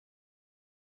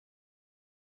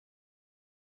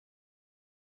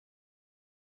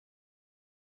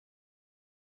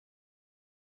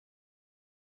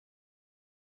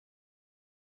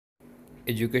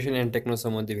Education and techno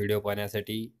संबंधी video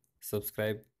पाहण्यासाठी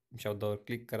subscribe शब्दावर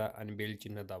क्लिक करा आणि बेल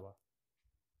चिन्ह दाबा.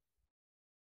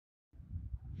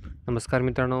 नमस्कार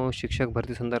मित्रांनो, शिक्षक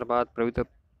भरती संदर्भात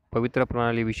पवित्र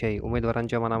प्रणालीविषयी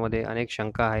उमेदवारांच्या मनामध्ये अनेक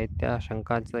शंका आहेत. त्या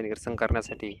शंकांचं निरसन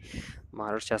करण्यासाठी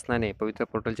महाराष्ट्र शासनाने पवित्र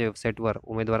पोर्टलच्या वेबसाईटवर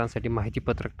उमेदवारांसाठी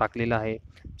माहितीपत्रक टाकलेलं आहे.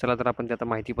 चला तर आपण त्याचं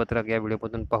माहितीपत्रक या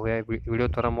व्हिडिओमधून पाहूया. व्हिडिओ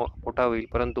थोडा मोठा होईल,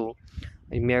 परंतु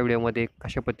मी या व्हिडिओमध्ये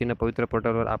कशा पद्धतीनं पवित्र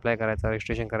पोर्टलवर अप्लाय करायचा,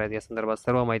 रजिस्ट्रेशन करायचं या संदर्भात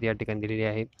सर्व माहिती या ठिकाणी दिलेली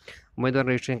आहे. उमेदवार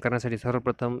रजिस्ट्रेशन करण्यासाठी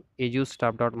सर्वप्रथम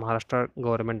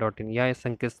edu-staff.maharashtra.government.in या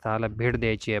संकेतस्थळाला भेट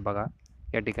द्यायची आहे. बघा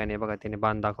या ठिकाणी बघा त्याने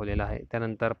बाण दाखवलेला आहे.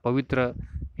 त्यानंतर पवित्र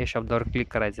या शब्दावर क्लिक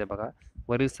करायचं आहे. बघा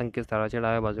वरील संकेतस्थळाच्या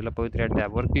डाव्या बाजूला पवित्र या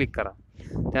टॅबवर क्लिक करा.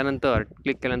 त्यानंतर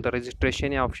क्लिक केल्यानंतर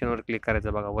रजिस्ट्रेशन या ऑप्शनवर क्लिक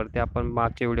करायचं. बघा वरती आपण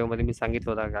मागच्या व्हिडिओमध्ये मी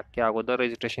सांगितलं होतं की अगोदर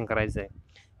रजिस्ट्रेशन करायचं आहे.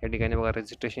 या ठिकाणी बघा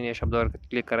रजिस्ट्रेशन या शब्दावर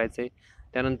क्लिक करायचं आहे.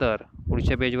 त्यानंतर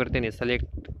पुढच्या पेजवर त्याने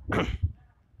सिलेक्ट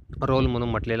रोल म्हणून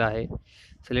म्हटलेलं आहे.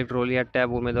 सिलेक्ट रोल या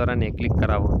टॅब उमेदवाराने क्लिक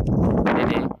करावं.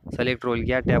 त्याने सिलेक्ट रोल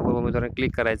या टॅबवर उमेदवाराने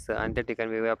क्लिक करायचं आणि त्या ठिकाणी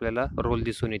वेगवेगळे आपल्याला रोल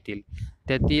दिसून येतील.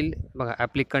 त्यातील बघा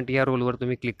ॲप्लिकंट या रोलवर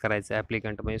तुम्ही क्लिक करायचं.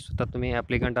 ॲप्लिकंट म्हणजे स्वतः तुम्ही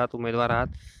ॲप्लिकंट आहात, उमेदवार आहात.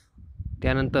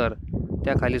 त्यानंतर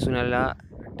त्या खाली सुनायला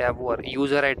टॅबवर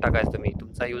युजर आय डी टाकायचं. तुम्ही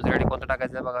तुमचा युजर आय डी कोणता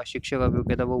टाकायचा आहे? बघा शिक्षक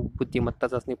अभियोग्यता व बुद्धिमत्ता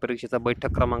चाचणी परीक्षेचा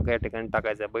बैठक क्रमांक या ठिकाणी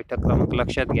टाकायचा आहे. बैठक क्रमांक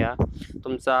लक्षात घ्या,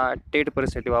 तुमचा टेट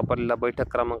परीक्षेसाठी वापरलेला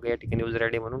बैठक क्रमांक या ठिकाणी युजर आय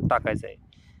डी म्हणून टाकायचा आहे.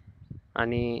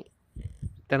 आणि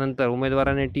त्यानंतर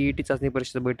उमेदवाराने TET चाचणी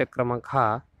परीक्षेचा बैठक क्रमांक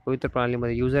हा पवित्र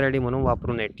प्रणालीमध्ये युजर आय डी म्हणून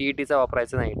वापरू नये. TETचा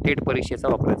वापरायचा नाही, टेट परीक्षेचा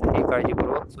वापरायचा. ही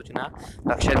काळजीपूर्वक सूचना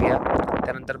लक्षात घ्या.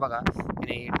 त्यानंतर बघा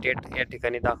त्याने टेट या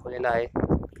ठिकाणी दाखवलेला आहे,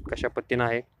 कशा पद्धतीनं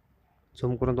आहे.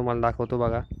 झूम करून तुम्हाला दाखवतो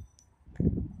बघा.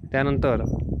 त्यानंतर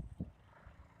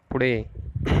पुढे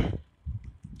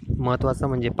महत्त्वाचं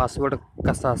म्हणजे पासवर्ड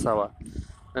कसा असावा.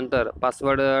 नंतर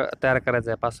पासवर्ड तयार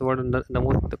करायचा आहे. पासवर्ड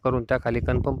नमूद करून त्याखाली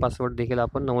कन्फर्म पासवर्ड देखील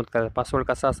आपण नमूद करायचा. पासवर्ड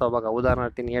कसा असावा बघा,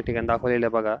 उदाहरणार्थ या ठिकाणी दाखवलेलं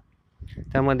आहे बघा.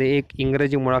 त्यामध्ये एक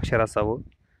इंग्रजी मुळाक्षर असावं,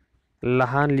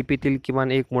 लहान लिपीतील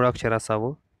किमान एक मुळाक्षर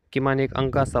असावं, किमान एक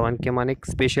अंक असावा आणि किमान एक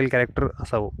स्पेशल कॅरेक्टर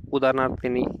असावं. उदाहरणार्थ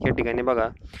त्यांनी या ठिकाणी बघा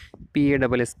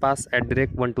PASS पास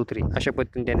 @123 अशा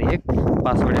पद्धतीने त्याने एक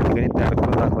पासवर्ड या ठिकाणी तयार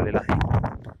करून दाखवलेला आहे.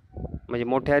 म्हणजे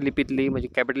मोठ्या लिपीतली म्हणजे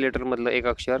कॅपिटल लेटरमधलं एक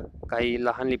अक्षर, काही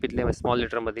लहान लिपीतले म्हणजे स्मॉल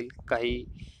लेटरमधील, काही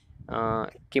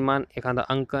किमान एखादा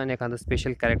अंक आणि एखादं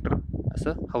स्पेशल कॅरेक्टर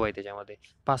असं हवं आहे त्याच्यामध्ये.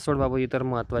 पासवर्डबाबत इतर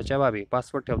महत्त्वाच्या बाबी.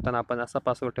 पासवर्ड ठेवताना आपण असा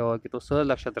पासवर्ड ठेवावा की तो सहज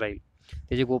लक्षात राहील.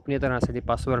 त्याची गोपनीयता राहण्यासाठी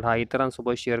पासवर्ड हा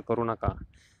इतरांसोबत शेअर करू नका.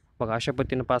 बघा अशा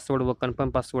पद्धतीनं पासवर्ड व कन्फर्म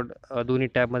पासवर्ड दोन्ही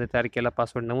टॅबमध्ये तयार केला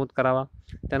पासवर्ड नमूद करावा.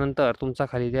 त्यानंतर तुमचा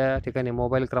खाली त्या ठिकाणी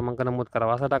मोबाईल क्रमांक नमूद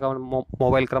करावा. असा टाकावा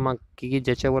मोबाईल क्रमांक की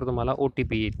ज्याच्यावर तुम्हाला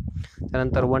OTP येईल.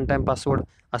 त्यानंतर वन टाईम पासवर्ड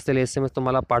असलेले SMS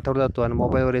तुम्हाला पाठवला जातो आणि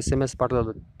मोबाईलवर SMS पाठवला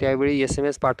जातो. त्यावेळी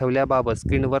SMS पाठवल्याबाबत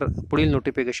स्क्रीनवर पुढील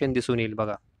नोटिफिकेशन दिसून येईल.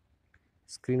 बघा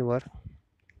स्क्रीनवर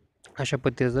अशा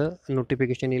पद्धतीचं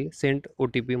नोटिफिकेशन येईल, सेंड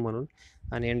OTP म्हणून,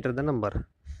 आणि एंटर द नंबर.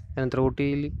 त्यानंतर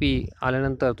OTP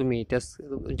आल्यानंतर तुम्ही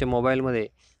तुमच्या मोबाईलमध्ये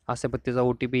अशा पद्धतीचा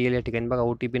OTP येईल. या ठिकाणी बघा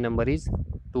OTP नंबर इज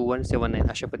 2179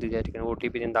 अशा पद्धतीच्या या ठिकाणी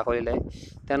OTP त्यांनी दाखवलेला आहे.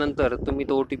 त्यानंतर तुम्ही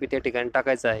तो OTP त्या ठिकाणी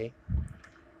टाकायचा आहे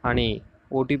आणि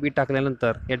OTP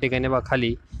टाकल्यानंतर या ठिकाणी बघा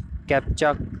खाली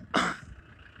कॅपचा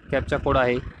कोड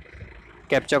आहे.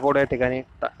 कॅपचा कोड या ठिकाणी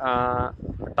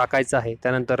टाकायचा आहे.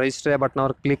 त्यानंतर रजिस्टर या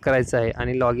बटनावर क्लिक करायचं आहे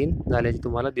आणि लॉग इन झाल्याचे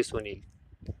तुम्हाला दिसून येईल.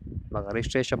 बघा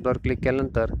रजिस्टर या शब्दावर क्लिक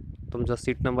केल्यानंतर तुमचा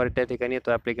सीट नंबर त्या ठिकाणी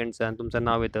येतो ॲप्लिकंटचा आणि तुमचं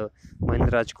नाव येतं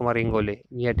महेंद्र राजकुमार इंगोले.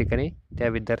 या ठिकाणी त्या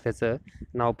विद्यार्थ्याचं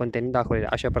नाव पण त्यांनी दाखवलेलं.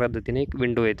 अशा पद्धतीने एक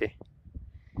विंडो येते.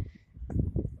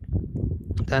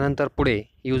 त्यानंतर पुढे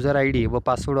युजर ID व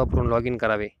पासवर्ड वापरून लॉग इन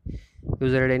करावे.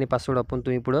 युजर ID आणि पासवर्ड वापरून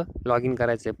तुम्ही पुढं लॉग इन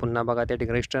करायचं आहे. पुन्हा बघा त्या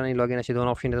ठिकाणी रजिस्टर आणि लॉग इन असे दोन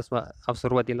ऑप्शन येतात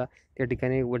सुरुवातीला. त्या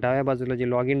ठिकाणी डाव्या बाजूला जे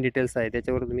लॉग इन डिटेल्स आहे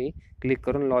त्याच्यावर तुम्ही क्लिक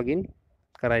करून लॉग इन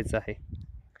करायचं आहे.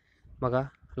 बघा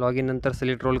लॉग इन नंतर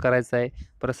सिलेक्ट रोल करायचा आहे.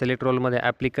 परत सिलेक्ट रोलमध्ये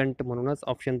ॲप्लिकंट म्हणूनच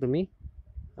ऑप्शन तुम्ही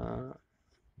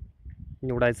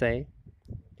निवडायचं आहे.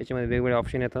 त्याच्यामध्ये वेगवेगळे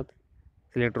ऑप्शन येतात.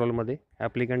 सिलेक्ट रोलमध्ये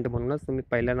ॲप्लिकंट म्हणूनच तुम्ही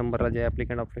पहिल्या नंबरला जे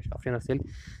ॲप्लिकंट ऑप्शन असेल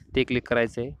ते क्लिक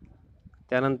करायचं आहे.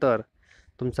 त्यानंतर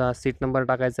तुमचा सीट नंबर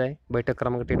टाकायचा आहे, बैठक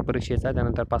क्रमांक टेट परीक्षेचा.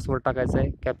 त्यानंतर पासवर्ड टाकायचा आहे,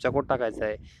 कॅपचा कोड टाकायचा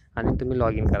आहे आणि तुम्ही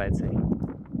लॉग इन करायचं आहे.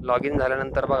 लॉग इन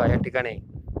झाल्यानंतर बघा या ठिकाणी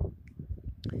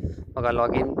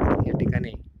लॉग इन या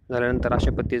ठिकाणी झाल्यानंतर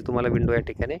अशा पद्धतीने तुम्हाला विंडो या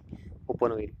ठिकाणी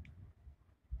ओपन होईल.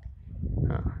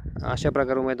 अशा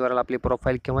प्रकारे उमेदवाराला आपली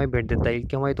प्रोफाईल केव्हाही भेट देता येईल,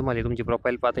 केव्हाही तुम्हाला तुमची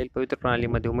प्रोफाईल पाहता येईल. पवित्र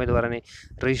प्रणालीमध्ये उमेदवाराने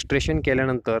रजिस्ट्रेशन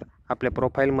केल्यानंतर आपल्या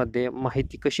प्रोफाईलमध्ये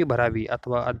माहिती कशी भरावी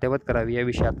अथवा अद्ययावत करावी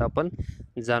याविषयी आता आपण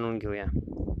जाणून घेऊया.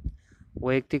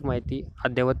 वैयक्तिक माहिती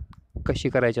अद्ययावत कशी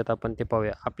करायची आता आपण ते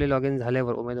पाहूया. आपले लॉग इन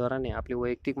झाल्यावर उमेदवाराने आपली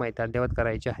वैयक्तिक माहिती अद्ययावत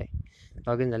करायची आहे.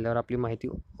 लॉग इन झाल्यावर आपली माहिती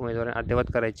उमेदवाराने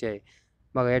अद्ययावत करायची आहे.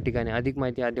 बघा या ठिकाणी अधिक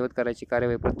माहिती अद्ययावत करायची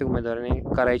कार्यवाही प्रत्येक उमेदवाराने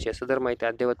करायची आहे. सदर माहिती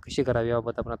अद्ययावत कशी करावी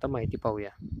याबाबत आपण आता माहिती पाहूया.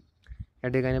 या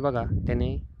ठिकाणी बघा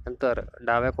त्याने नंतर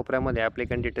डाव्या कोपऱ्यामध्ये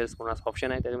ॲप्लिकंट डिटेल्स म्हणून असं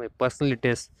ऑप्शन आहे, त्याच्यामध्ये पर्सनल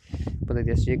डिटेल्स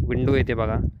पद्धती अशी एक विंडो येते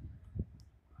बघा,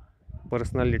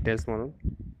 पर्सनल डिटेल्स म्हणून.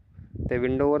 त्या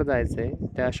विंडोवर जायचं आहे,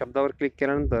 त्या शब्दावर क्लिक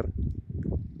केल्यानंतर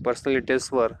पर्सनल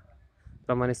डिटेल्सवर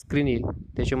प्रमाणे स्क्रीन येईल.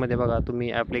 त्याच्यामध्ये बघा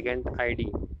तुम्ही ॲप्लिकंट आय डी,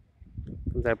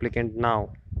 तुमचं applicant now,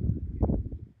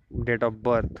 date of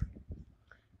birth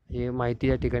हे माहिती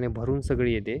या ठिकाणी भरून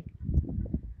सगळी येते,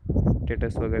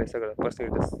 स्टेटस वगैरे सगळं पर्सनल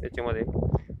डिटेल्स. त्याच्यामध्ये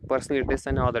पर्सनल डिटेल्स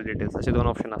आणि अदर डिटेल्स असे 2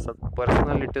 ऑप्शन असतात.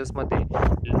 पर्सनल डिटेल्समध्ये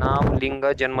नाव, लिंग,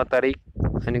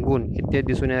 जन्मतारीख आणि गुण इत्यादी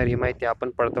दिसून येणार ही माहिती आपण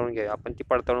पडताळून घ्यावी. आपण ती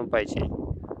पडताळून पाहिजे.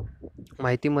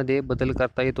 माहितीमध्ये बदल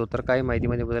करता येतो तर काही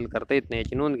माहितीमध्ये बदल करता येत नाही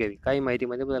याची नोंद घ्यावी. काही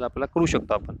माहितीमध्ये बदल आपल्याला करू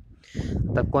शकतो आपण.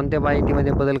 आता कोणत्या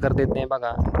माहितीमध्ये बदल करता येत नाही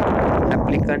बघा,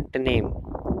 applicant name,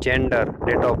 gender,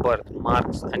 date of birth,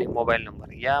 marks आणि मोबाईल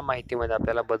नंबर या माहितीमध्ये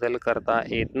आपल्याला बदल करता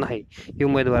येत नाही. ही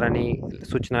उमेदवारांनी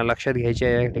सूचना लक्षात घ्यायची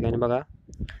आहे. या ठिकाणी बघा,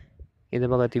 इथे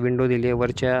बघा ती विंडो दिली आहे,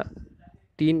 वरच्या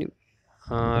 3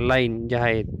 लाईन ज्या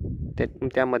आहेत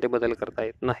त्यामध्ये बदल करता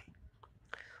येत नाही.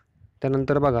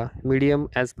 त्यानंतर बघा medium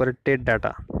as per TET data,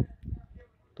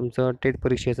 तुमचं टेट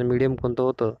परीक्षेचं मीडियम कोणतं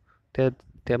होतं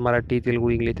त्या मराठी, तेलुगू,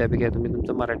 इंग्लिश त्यापैकी तुम्ही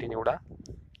तुमचं मराठी निवडा.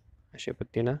 अशा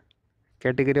पद्धतीनं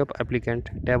कॅटेगरी ऑफ ॲप्लिकंट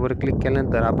टॅबवर क्लिक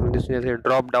केल्यानंतर आपण दिसून येते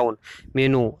ड्रॉप डाऊन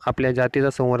मेनू, आपल्या जातीचा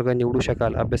संवर्ग निवडू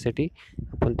शकाल. अभ्यासासाठी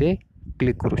आपण ते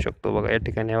क्लिक करू शकतो. बघा या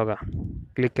ठिकाणी बघा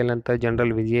क्लिक केल्यानंतर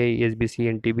general, व्ही-जी-आय, एस-बी-सी,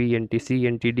 एन-टी-बी, N-T-C,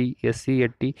 N-T-D, Sc,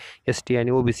 ST, ST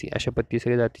आणि ओ-बी-सी अशा पद्धती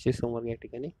सगळे जातीचे संवर्ग या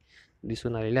ठिकाणी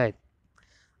दिसून आलेले आहेत.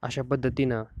 अशा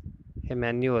पद्धतीनं हे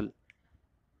मॅन्युअल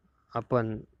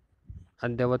आपण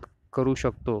अद्ययावत करू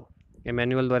शकतो. या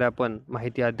मॅन्युअलद्वारे आपण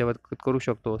माहिती अद्ययावत करू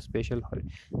शकतो. स्पेशल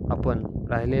आपण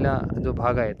राहिलेला जो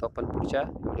भाग आहे तो आपण पुढच्या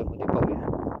व्हिडिओमध्ये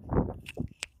पाहूया.